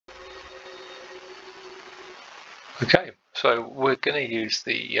Okay, so we're going to use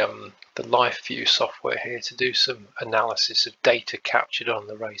the LifeView software here to do some analysis of data captured on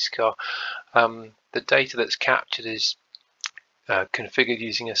the race car. The data that's captured is configured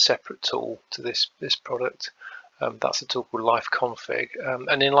using a separate tool to this product. That's a tool called LifeConfig,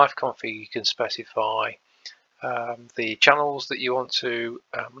 and in LifeConfig you can specify the channels that you want to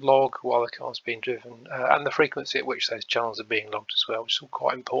log while the car's being driven, and the frequency at which those channels are being logged as well, which is all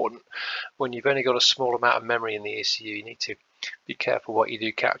quite important. When you've only got a small amount of memory in the ECU, you need to be careful what you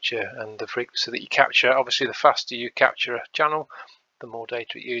do capture and the frequency that you capture. Obviously, the faster you capture a channel, the more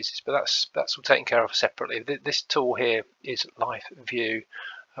data it uses, but that's all taken care of separately. This tool here is LifeView.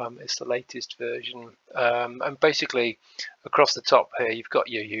 It's the latest version, and basically across the top here you've got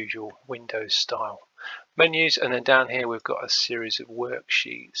your usual Windows style menus, and then down here we've got a series of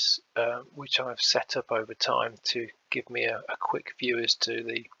worksheets which I've set up over time to give me a quick view as to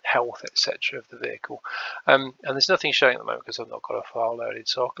the health, etc. of the vehicle, and there's nothing showing at the moment because I've not got a file loaded,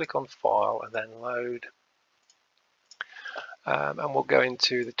 so I'll click on File and then Load, and we'll go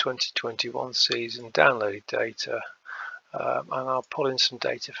into the 2021 season, downloaded data, and I'll pull in some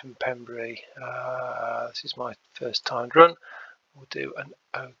data from Pembrey. This is my first timed run. We'll do an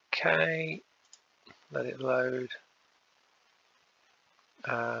OK, let it load,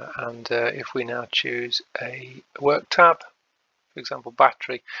 and if we now choose a work tab, for example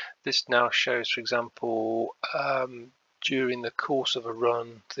battery, this now shows, for example, during the course of a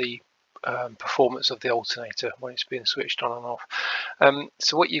run, the performance of the alternator when it's being switched on and off.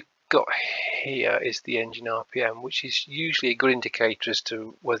 So what you've got here is the engine RPM, which is usually a good indicator as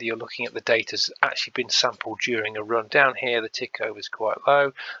to whether you're looking at the data that's actually been sampled during a run. Down here the tick over is quite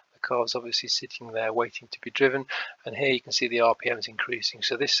low, the car's obviously sitting there waiting to be driven, and here you can see the RPM is increasing.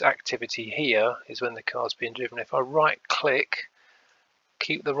 So this activity here is when the car's being driven. If I right click,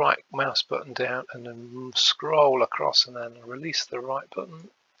 keep the right mouse button down and then scroll across and then release the right button,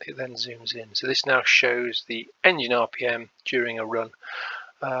 it then zooms in. So this now shows the engine RPM during a run.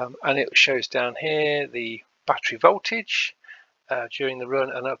 And it shows down here the battery voltage during the run,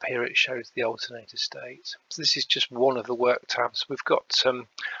 and up here it shows the alternator state. So this is just one of the work tabs. We've got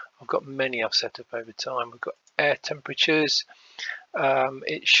I've got many I've set up over time. We've got air temperatures.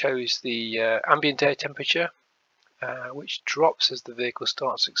 It shows the ambient air temperature, which drops as the vehicle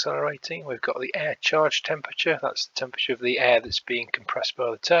starts accelerating. We've got the air charge temperature. That's the temperature of the air that's being compressed by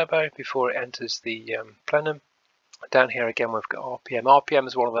the turbo before it enters the plenum. Down here again we've got RPM. RPM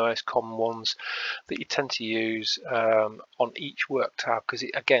is one of the most common ones that you tend to use on each work tab, because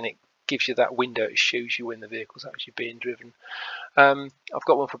it gives you that window. It shows you when the vehicle's actually being driven. I've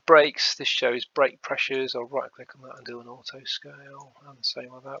got one for brakes. This shows brake pressures. I'll right click on that and do an auto scale, and the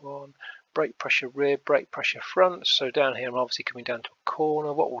same with that one. Brake pressure rear, brake pressure front. So down here I'm obviously coming down to a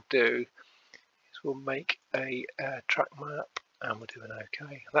corner. What we'll do is we'll make a track map, and we'll do an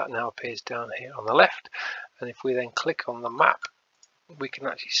OK. That now appears down here on the left, and if we then click on the map, we can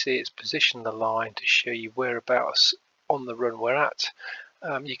actually see it's positioned the line to show you whereabouts on the run we're at.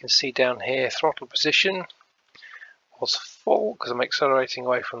 You can see down here throttle position was full because I'm accelerating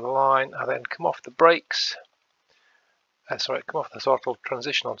away from the line. I then come off the brakes, come off the throttle,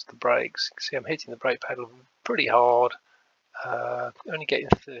 transition onto the brakes. You can see I'm hitting the brake pedal pretty hard, only getting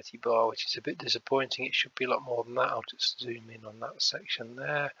 30 bar, which is a bit disappointing. It should be a lot more than that. I'll just zoom in on that section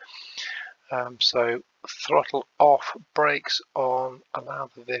there. So throttle off, brakes on, allow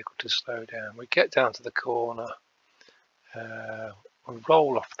the vehicle to slow down. We get down to the corner, we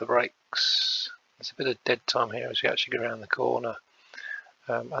roll off the brakes. There's a bit of dead time here as we actually go around the corner,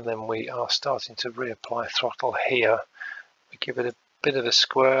 and then we are starting to reapply throttle here. We give it a bit of a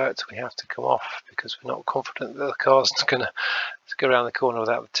squirt. We have to come off because we're not confident that the car's going to go around the corner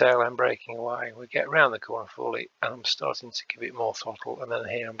without the tail end breaking away. We get around the corner fully, and I'm starting to give it more throttle, and then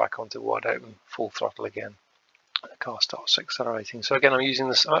here I'm back onto wide open full throttle again. The car starts accelerating. So again, I'm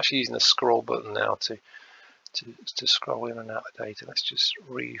actually using the scroll button now to scroll in and out the data. Let's just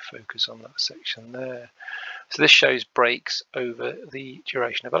refocus on that section there. So this shows brakes over the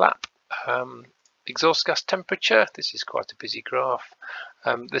duration of a lap. Exhaust gas temperature, this is quite a busy graph.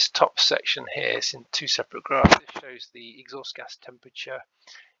 This top section here is in two separate graphs. This shows the exhaust gas temperature,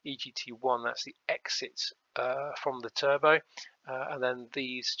 EGT1, that's the exit from the turbo, and then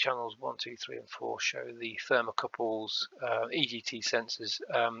these channels 1, 2, 3 and 4 show the thermocouples, EGT sensors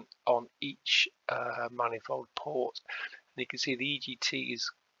on each manifold port. And you can see the EGTs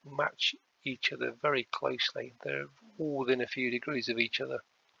match each other very closely. They're all within a few degrees of each other.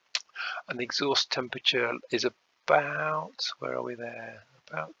 And the exhaust temperature is about, where are we there?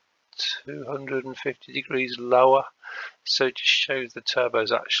 About 250 degrees lower. So it just shows the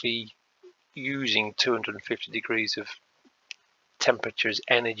turbo's actually using 250 degrees of temperature as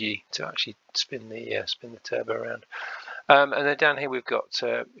energy to actually spin the turbo around. And then down here we've got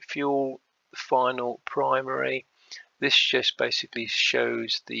fuel, final, primary. This just basically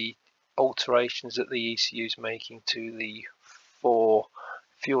shows the alterations that the ECU is making to the 4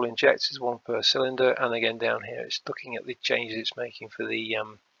 fuel injectors, 1 per cylinder, and again down here it's looking at the changes it's making for the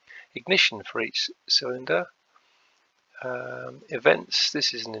ignition for each cylinder. Events,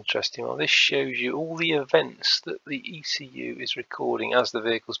 this is an interesting one. This shows you all the events that the ECU is recording as the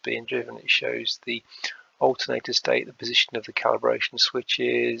vehicle's being driven. It shows the alternator state, the position of the calibration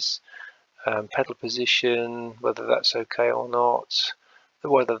switches, pedal position, whether that's okay or not,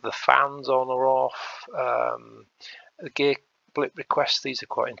 whether the fan's on or off, the gear blip requests. These are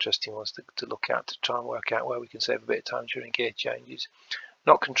quite interesting ones to look at to try and work out where we can save a bit of time during gear changes.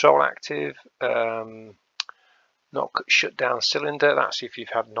 Knock control active, knock shut down cylinder. That's if you've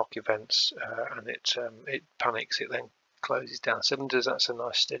had knock events and it panics, it then closes down cylinders. That's a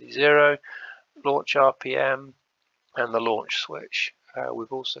nice steady 0. Launch RPM and the launch switch.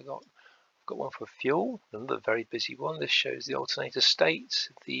 We've also got one for fuel, another very busy one. This shows the alternator state,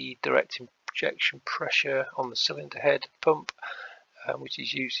 the direct injection pressure on the cylinder head pump, which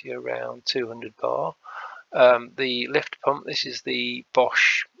is usually around 200 bar. The lift pump, this is the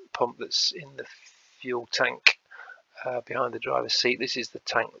Bosch pump that's in the fuel tank behind the driver's seat. This is the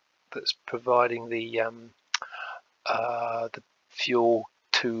tank that's providing the fuel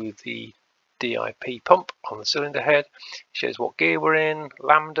to the DIP pump on the cylinder head. It shows what gear we're in,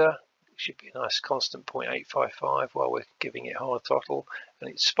 lambda. It should be a nice constant 0.855 while we're giving it hard throttle, and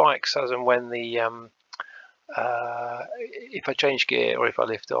it spikes as and when the if I change gear or if I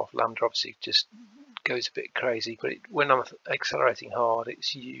lift off, lambda obviously just goes a bit crazy, but when I'm accelerating hard,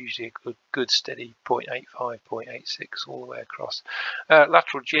 it's usually a good steady 0.85, 0.86 all the way across.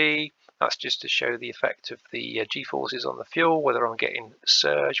 Lateral G, that's just to show the effect of the G-forces on the fuel, whether I'm getting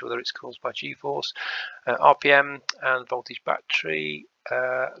surge, whether it's caused by G-force. RPM and voltage battery,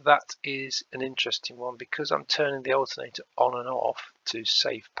 that is an interesting one because I'm turning the alternator on and off to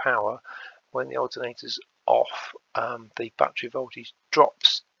save power. When the alternator's off, the battery voltage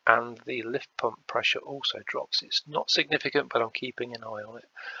drops and the lift pump pressure also drops. It's not significant, but I'm keeping an eye on it.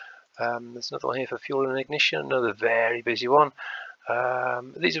 There's another one here for fuel and ignition, another very busy one.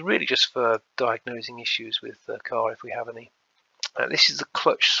 These are really just for diagnosing issues with the car if we have any. This is the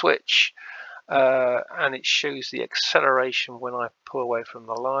clutch switch, and it shows the acceleration when I pull away from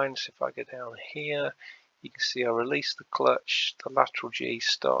the line. So if I go down here, you can see I release the clutch, the lateral G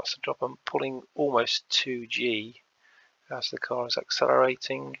starts to drop. I'm pulling almost 2G as the car is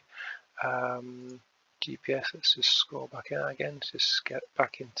accelerating. GPS, let's just scroll back out again, just get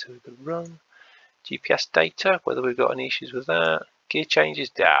back into the run. GPS data, whether we've got any issues with that. Gear changes,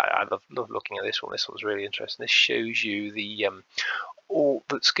 I love looking at this one. This one's really interesting. This shows you the all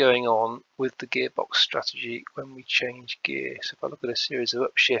that's going on with the gearbox strategy when we change gear. So if I look at a series of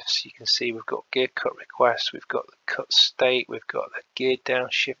upshifts, you can see we've got gear cut requests, we've got the cut state, we've got the gear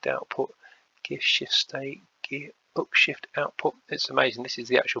downshift output, gear shift state, gear upshift output. It's amazing. This is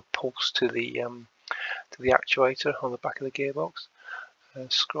the actual pulse to the actuator on the back of the gearbox.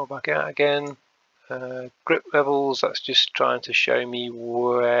 Scroll back out again. Grip levels, that's just trying to show me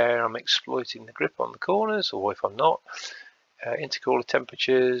where I'm exploiting the grip on the corners or if I'm not. Intercooler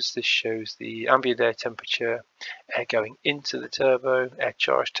temperatures, this shows the ambient air temperature, air going into the turbo, air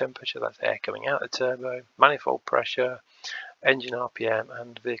charge temperature, that's air coming out of the turbo, manifold pressure, engine RPM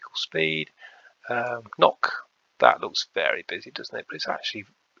and vehicle speed. Knock, that looks very busy, doesn't it? But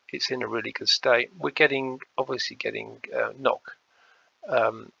it's in a really good state. We're obviously getting knock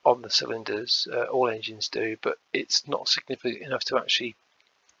on the cylinders, all engines do, but it's not significant enough to actually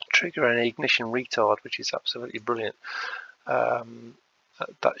trigger an ignition retard, which is absolutely brilliant.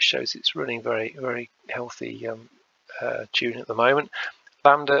 That shows it's running very, very healthy tune at the moment.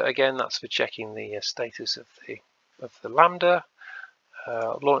 Lambda, again, that's for checking the status of the lambda.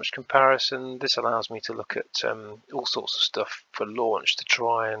 Launch comparison, this allows me to look at all sorts of stuff for launch to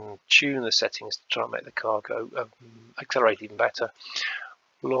try and tune the settings to try and make the car go accelerate even better.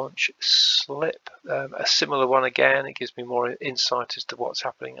 Launch slip, a similar one again. It gives me more insight as to what's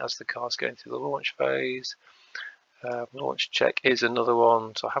happening as the car's going through the launch phase. Launch check is another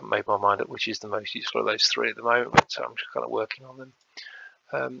one, so I haven't made my mind up which is the most useful of those three at the moment, but I'm just kind of working on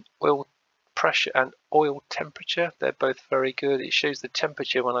them. Oil pressure and oil temperature, they're both very good. It shows the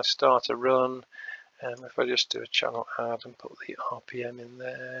temperature when I start a run. If I just do a channel add and put the RPM in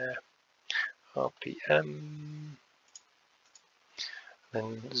there, RPM,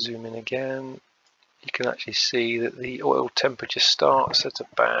 then zoom in again, you can actually see that the oil temperature starts at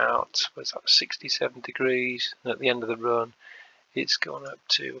about 67 degrees, and at the end of the run it's gone up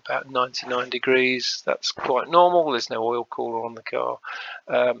to about 99 degrees. That's quite normal. There's no oil cooler on the car.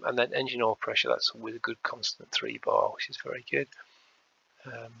 And then engine oil pressure, that's with a good constant 3 bar, which is very good.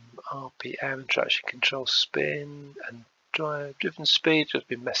 RPM and traction control, spin and driven speed. Just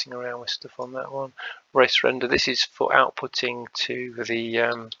been messing around with stuff on that one. Race render, this is for outputting to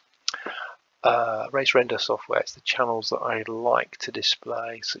the race render software. It's the channels that I like to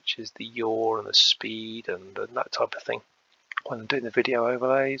display, such as the yaw and the speed and that type of thing when I'm doing the video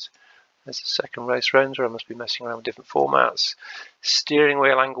overlays. There's a second race render. I must be messing around with different formats. Steering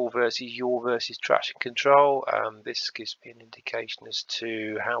wheel angle versus yaw versus traction control. This gives me an indication as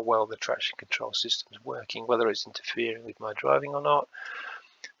to how well the traction control system is working, whether it's interfering with my driving or not.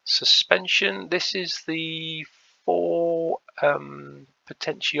 Suspension, this is the 4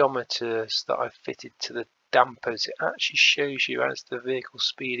 potentiometers that I've fitted to the dampers. It actually shows you as the vehicle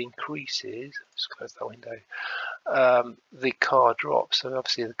speed increases, just close that window, the car drops. So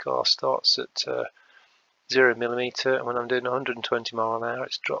obviously the car starts at 0mm, and when I'm doing 120 miles an hour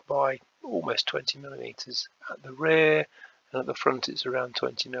it's dropped by almost 20mm at the rear, and at the front it's around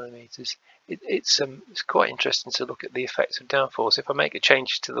 20mm. It's quite interesting to look at the effects of downforce. If I make a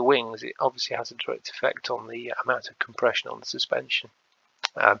change to the wings, it obviously has a direct effect on the amount of compression on the suspension.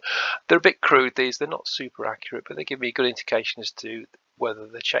 They're a bit crude, these. They're not super accurate, but they give me a good indication as to whether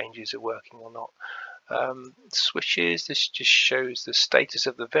the changes are working or not. Switches, this just shows the status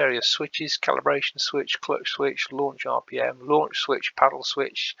of the various switches: calibration switch, clutch switch, launch RPM, launch switch, paddle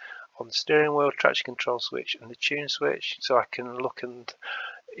switch on the steering wheel, traction control switch and the tune switch. So I can look, and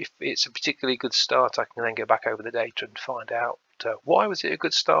if it's a particularly good start, I can then go back over the data and find out why was it a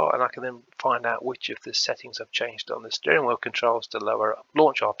good start, and I can then find out which of the settings I've changed on the steering wheel controls to lower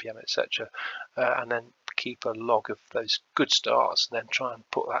launch RPM, etc., and then keep a log of those good starts and then try and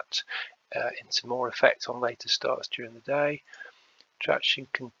put that into more effect on later starts during the day. Traction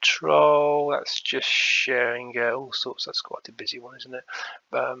control, that's just showing all sorts. That's quite a busy one, isn't it?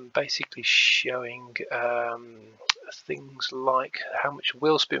 Basically showing things like how much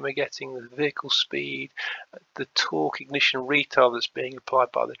wheel spin we're getting, the vehicle speed, the torque, ignition, retard that's being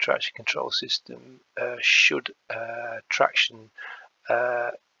applied by the traction control system, should traction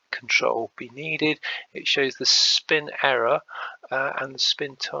control be needed. It shows the spin error and the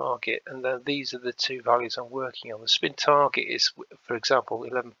spin target, and then these are the 2 values I'm working on. The spin target is, for example,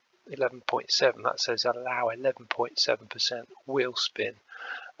 11.7. that says allow 11.7% wheel spin,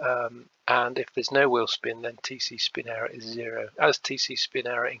 and if there's no wheel spin, then TC spin error is 0. As TC spin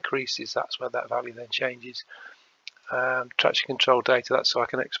error increases, that's where that value then changes. Traction control data, that's so I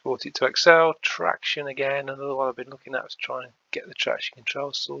can export it to Excel. Traction, again, another one I've been looking at to try and get the traction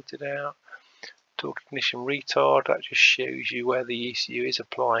control sorted out. Torque, ignition, retard, that just shows you where the ECU is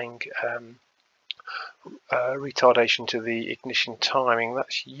applying retardation to the ignition timing.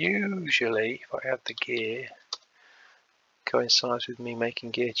 That's usually, if I add the gear, coincides with me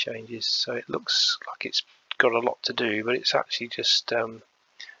making gear changes, so it looks like it's got a lot to do, but it's actually just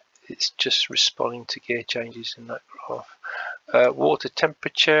responding to gear changes in that graph. Water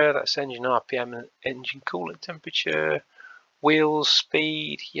temperature, that's engine RPM and engine coolant temperature. Wheels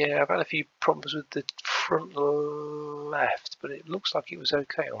speed, yeah, I've had a few problems with the front left, but it looks like it was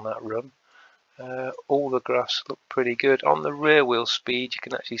okay on that run. All the graphs look pretty good. On the rear wheel speed, you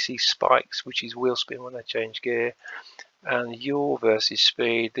can actually see spikes, which is wheel spin when I change gear. And yaw versus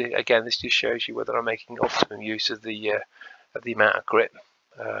speed, again, this just shows you whether I'm making optimum use of the amount of grip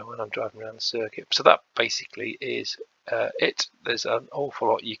when I'm driving around the circuit. So that basically is it. There's an awful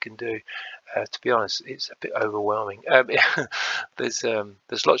lot you can do. To be honest, it's a bit overwhelming. There's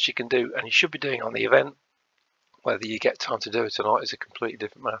lots you can do, and you should be doing on the event. Whether you get time to do it or not is a completely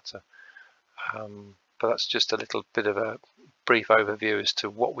different matter. But that's just a little bit of a brief overview as to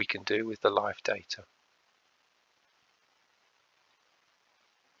what we can do with the live data.